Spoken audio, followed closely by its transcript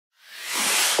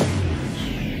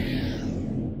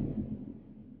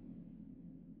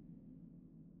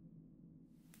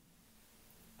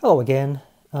Hello again,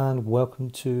 and welcome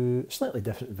to a slightly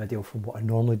different video from what I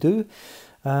normally do.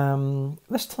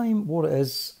 This time what it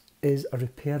is a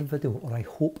repair video, or I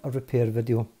hope a repair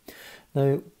video.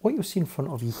 Now what you'll see in front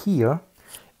of you here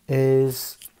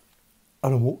is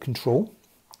a remote control.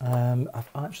 I've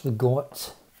actually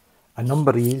got a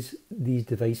number of these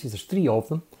devices, there's 3 of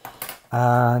them,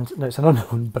 and now it's an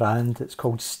unknown brand. It's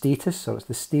called Status, so it's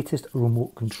the Status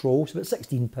remote control. It's about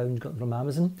 £16, got them from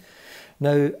Amazon.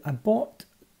 Now I bought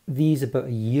these about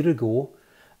a year ago.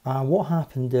 What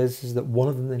happened is that one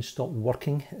of them then stopped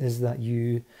working, is that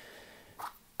you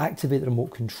activate the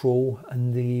remote control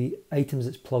and the items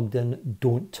that's plugged in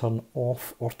don't turn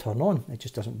off or turn on. It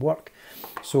just doesn't work.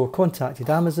 So I contacted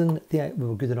Amazon. We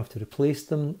were good enough to replace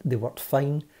them. They worked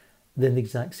fine. Then the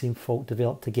exact same fault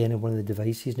developed again in one of the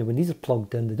devices. Now when these are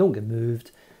plugged in, they don't get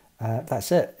moved.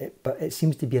 That's it. But it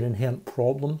seems to be an inherent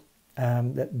problem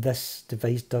that this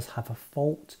device does have a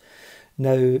fault.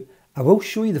 Now, I will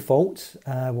show you the fault.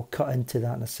 We'll cut into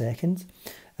that in a second,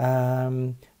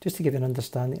 just to give you an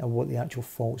understanding of what the actual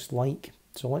fault's like.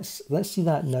 So let's see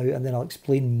that now, and then I'll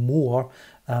explain more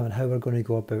and how we're going to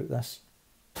go about this.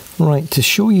 Right, to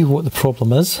show you what the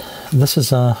problem is, this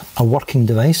is a working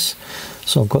device.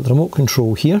 So I've got the remote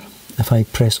control here. If I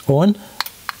press on,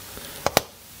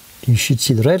 you should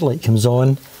see the red light comes on,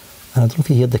 and I don't know if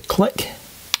you hear the click.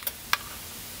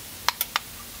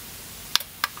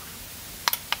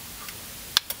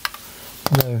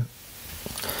 Now,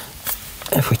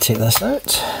 if we take this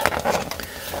out,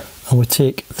 and we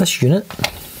take this unit,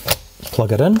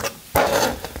 plug it in,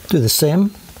 do the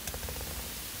same,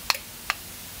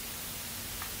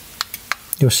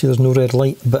 you'll see there's no red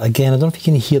light, but again, I don't know if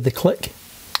you can hear the click.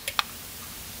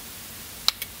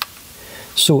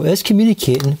 So it is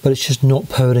communicating, but it's just not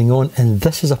powering on, and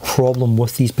this is a problem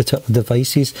with these particular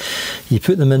devices. You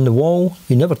put them in the wall,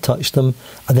 you never touch them,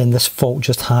 and then this fault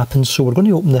just happens. So we're going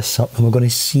to open this up and we're going to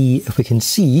see if we can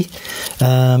see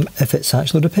if it's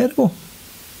actually repairable.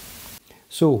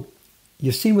 So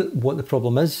you've seen what the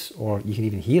problem is, or you can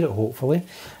even hear it hopefully.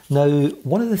 Now,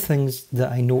 one of the things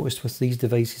that I noticed with these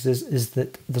devices is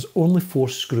that there's only 4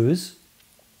 screws,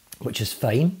 which is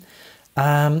fine.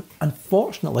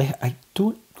 Unfortunately, I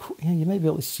don't, you might be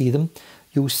able to see them.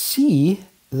 You'll see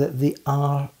that they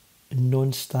are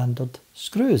non-standard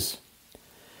screws.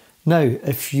 Now,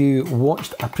 if you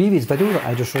watched a previous video that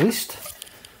I just released,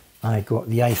 I got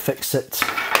the iFixit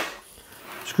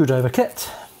screwdriver kit,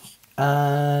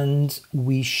 and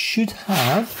we should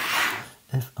have,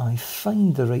 if I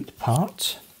find the right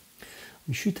part,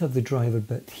 we should have the driver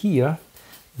bit here,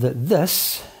 that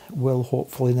this will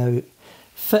hopefully now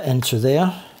fit into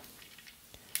there,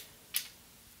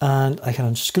 and I can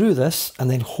unscrew this and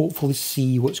then hopefully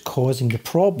see what's causing the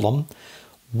problem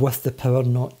with the power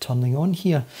not turning on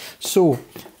here. So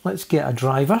let's get a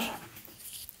driver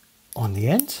on the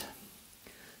end,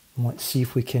 and let's see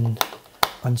if we can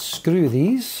unscrew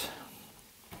these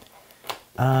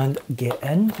and get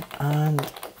in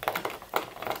and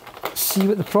see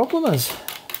what the problem is.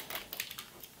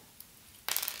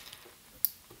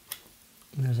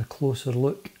 There's a closer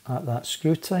look at that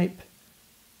screw type.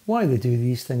 Why they do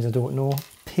these things, I don't know.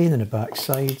 Pain in the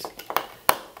backside.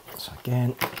 So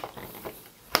again,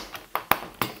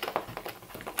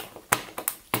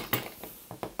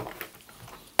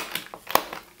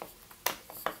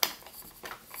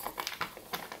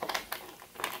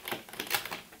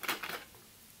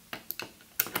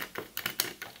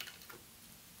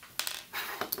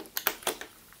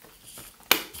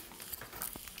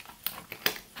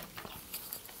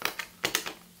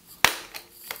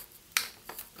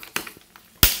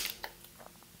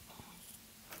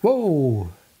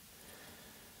 whoa!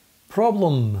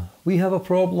 Problem. We have a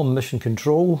problem, Mission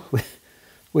Control.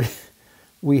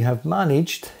 We have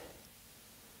managed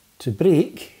to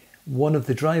break one of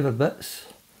the driver bits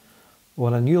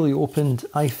on a newly opened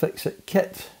iFixit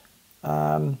kit.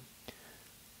 I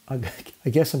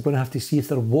guess I'm going to have to see if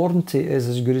their warranty is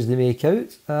as good as they make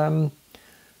out. That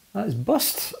is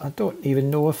bust. I don't even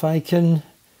know if I can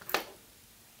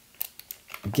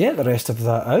get the rest of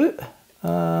that out.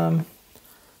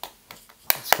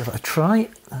 Let's give it a try.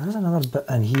 There's another bit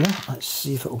in here. Let's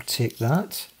see if it will take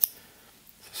that.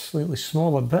 It's a slightly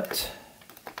smaller bit.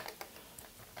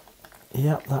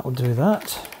 Yep, that will do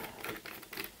that.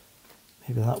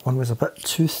 Maybe that one was a bit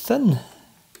too thin.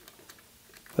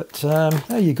 But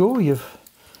there you go. You've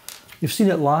seen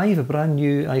it live, a brand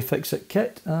new iFixit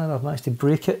kit, and I've managed to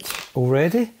break it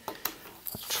already.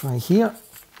 Let's try here.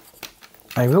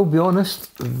 I will be honest,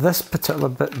 this particular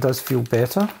bit does feel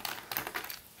better.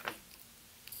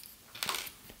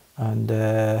 And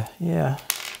yeah,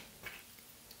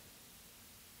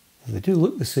 They do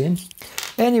look the same.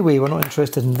 Anyway, we're not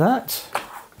interested in that.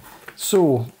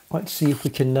 So let's see if we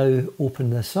can now open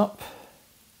this up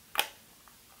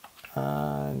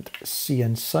and see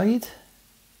inside.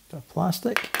 Bit of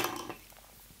plastic.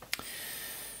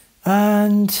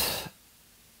 And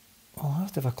I'll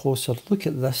have to have a closer look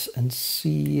at this and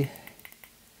see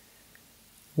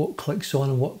what clicks on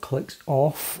and what clicks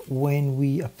off when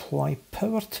we apply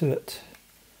power to it.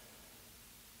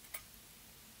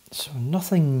 So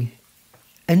nothing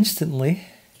instantly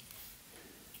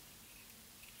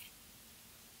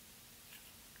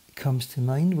comes to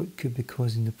mind what could be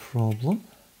causing the problem.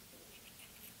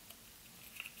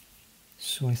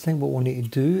 So I think what we'll need to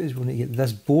do is we'll need to get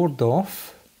this board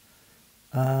off,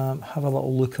 have a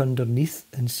little look underneath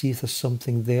and see if there's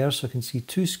something there. So I can see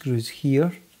 2 screws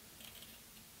here.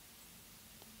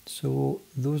 So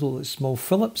those look like small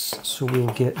Phillips. So we'll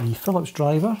get the Phillips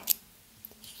driver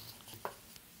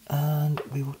and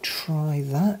we will try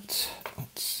that.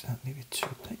 That's maybe too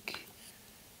big.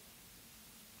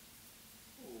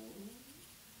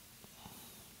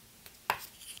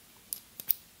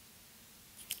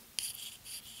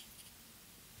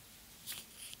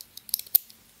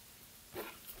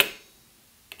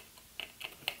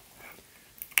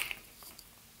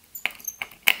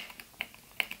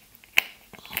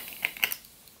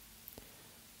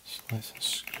 Let's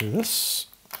unscrew this.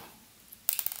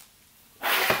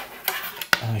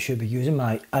 I should be using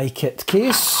my iKit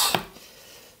case.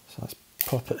 So let's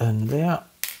pop it in there.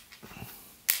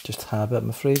 Just habit, I'm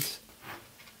afraid.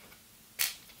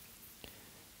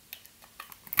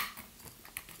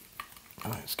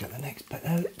 Let's get the next bit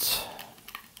out.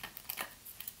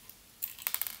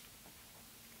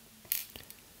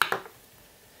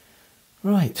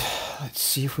 Right, let's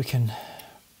see if we can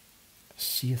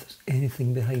see if there's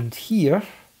anything behind here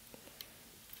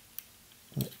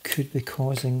that could be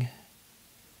causing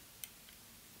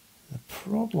the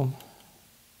problem.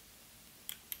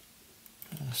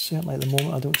 Certainly at the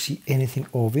moment I don't see anything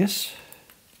obvious.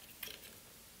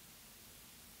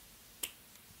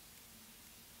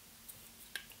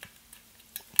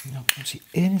 No, I don't see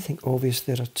anything obvious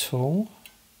there at all.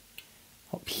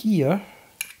 Up here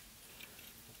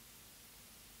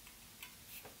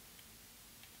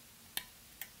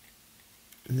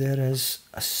there is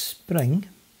a spring,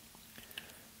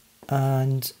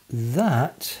 and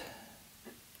that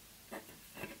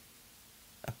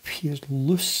appears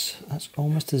loose. That's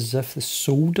almost as if the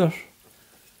solder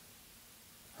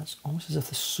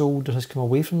has come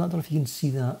away from that. I don't know if you can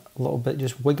see that a little bit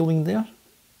just wiggling there.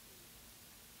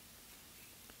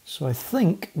 So I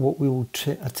think what we will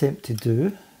attempt to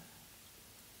do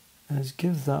is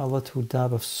give that a little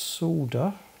dab of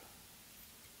solder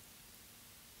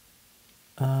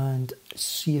and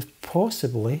see if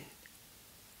possibly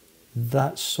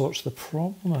that sorts the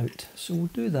problem out. So we'll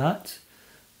do that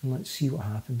and let's see what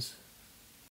happens.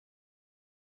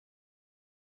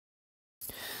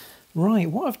 Right,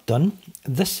 what I've done,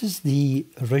 this is the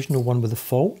original one with the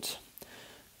fault.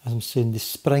 As I'm saying, the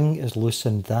spring is loose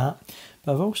in that,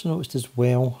 but I've also noticed as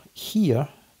well here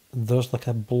there's like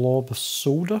a blob of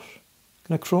solder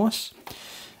going across,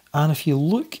 and if you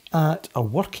look at a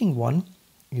working one,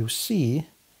 you'll see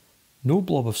no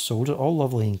blob of solder, all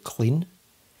lovely and clean.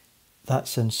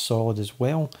 That's in solid as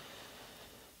well.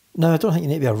 Now I don't think you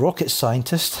need to be a rocket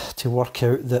scientist to work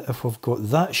out that if we've got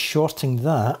that shorting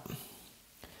that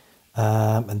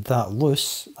and that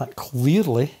loose, that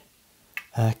clearly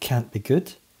can't be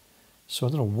good. So I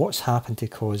don't know what's happened to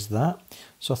cause that.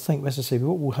 So I think, as I say,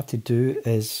 what we'll have to do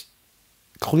is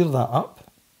clear that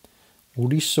up, we'll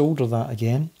resolder that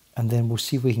again, and then we'll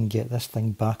see if we can get this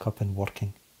thing back up and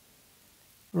working.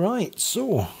 Right,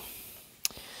 so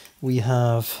we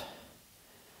have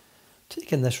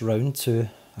taken this round to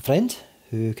a friend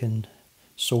who can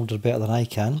solder better than I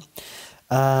can,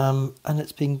 and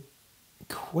it's been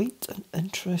quite an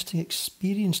interesting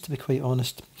experience, to be quite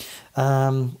honest.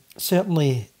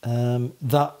 Certainly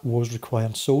that was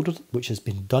required soldered, which has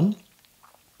been done.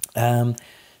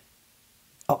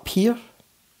 Up here,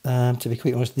 to be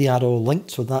quite honest, they are all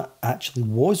linked, so that actually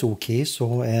was okay.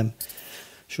 So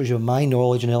shows you my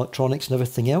knowledge in electronics and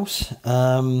everything else.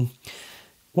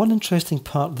 One interesting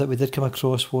part that we did come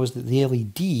across was that the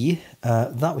LED,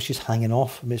 that was just hanging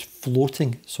off, I mean, it's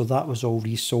floating, so that was all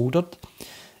resoldered.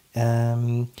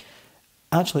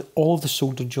 Actually, all of the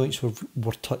solder joints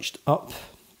were touched up.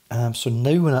 So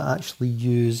now when I actually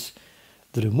use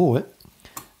the remote,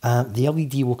 the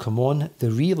LED will come on,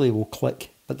 the relay will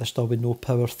click, but there's still be no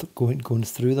power going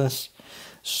through this.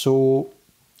 So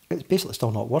it's basically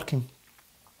still not working.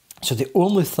 So the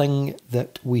only thing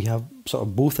that we have sort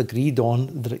of both agreed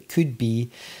on that it could be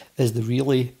is the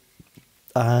relay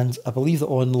and I believe that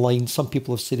online some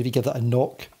people have said if you give it a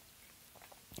knock,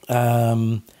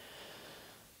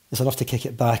 it's enough to kick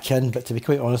it back in, but to be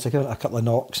quite honest, I give it a couple of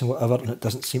knocks and whatever, and it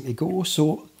doesn't seem to go.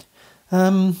 So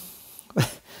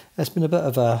it's been a bit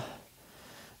of a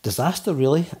disaster,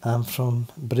 really, from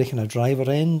breaking a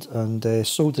driver end and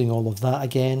soldering all of that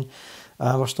again.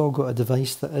 We've still got a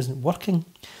device that isn't working.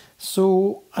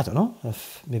 So I don't know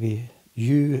if maybe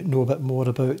you know a bit more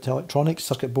about electronics,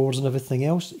 circuit boards and everything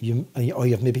else, or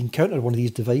you've maybe encountered one of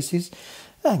these devices.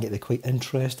 I think it'd be quite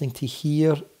interesting to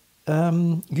hear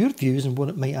your views on what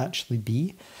it might actually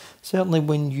be. Certainly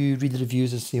when you read the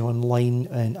reviews and say online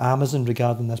and Amazon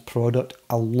regarding this product,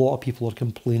 a lot of people are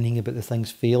complaining about the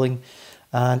things failing.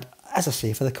 And as I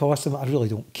say, for the cost of it, I really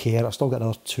don't care. I've still got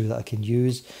another two that I can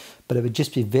use. But it would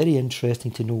just be very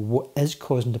interesting to know what is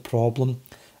causing the problem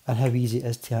and how easy it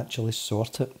is to actually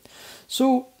sort it.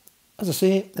 So, as I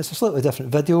say, it's a slightly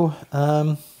different video.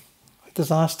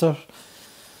 Disaster.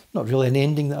 Not really an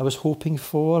ending that I was hoping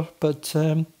for, but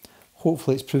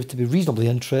hopefully it's proved to be reasonably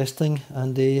interesting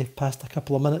and past a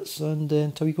couple of minutes and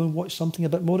until we go and watch something a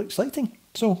bit more exciting.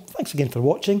 So thanks again for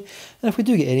watching, and if we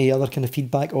do get any other kind of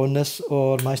feedback on this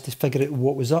or manage to figure out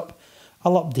what was up,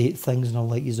 I'll update things and I'll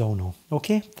let you all know.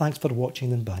 Okay, thanks for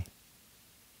watching and bye.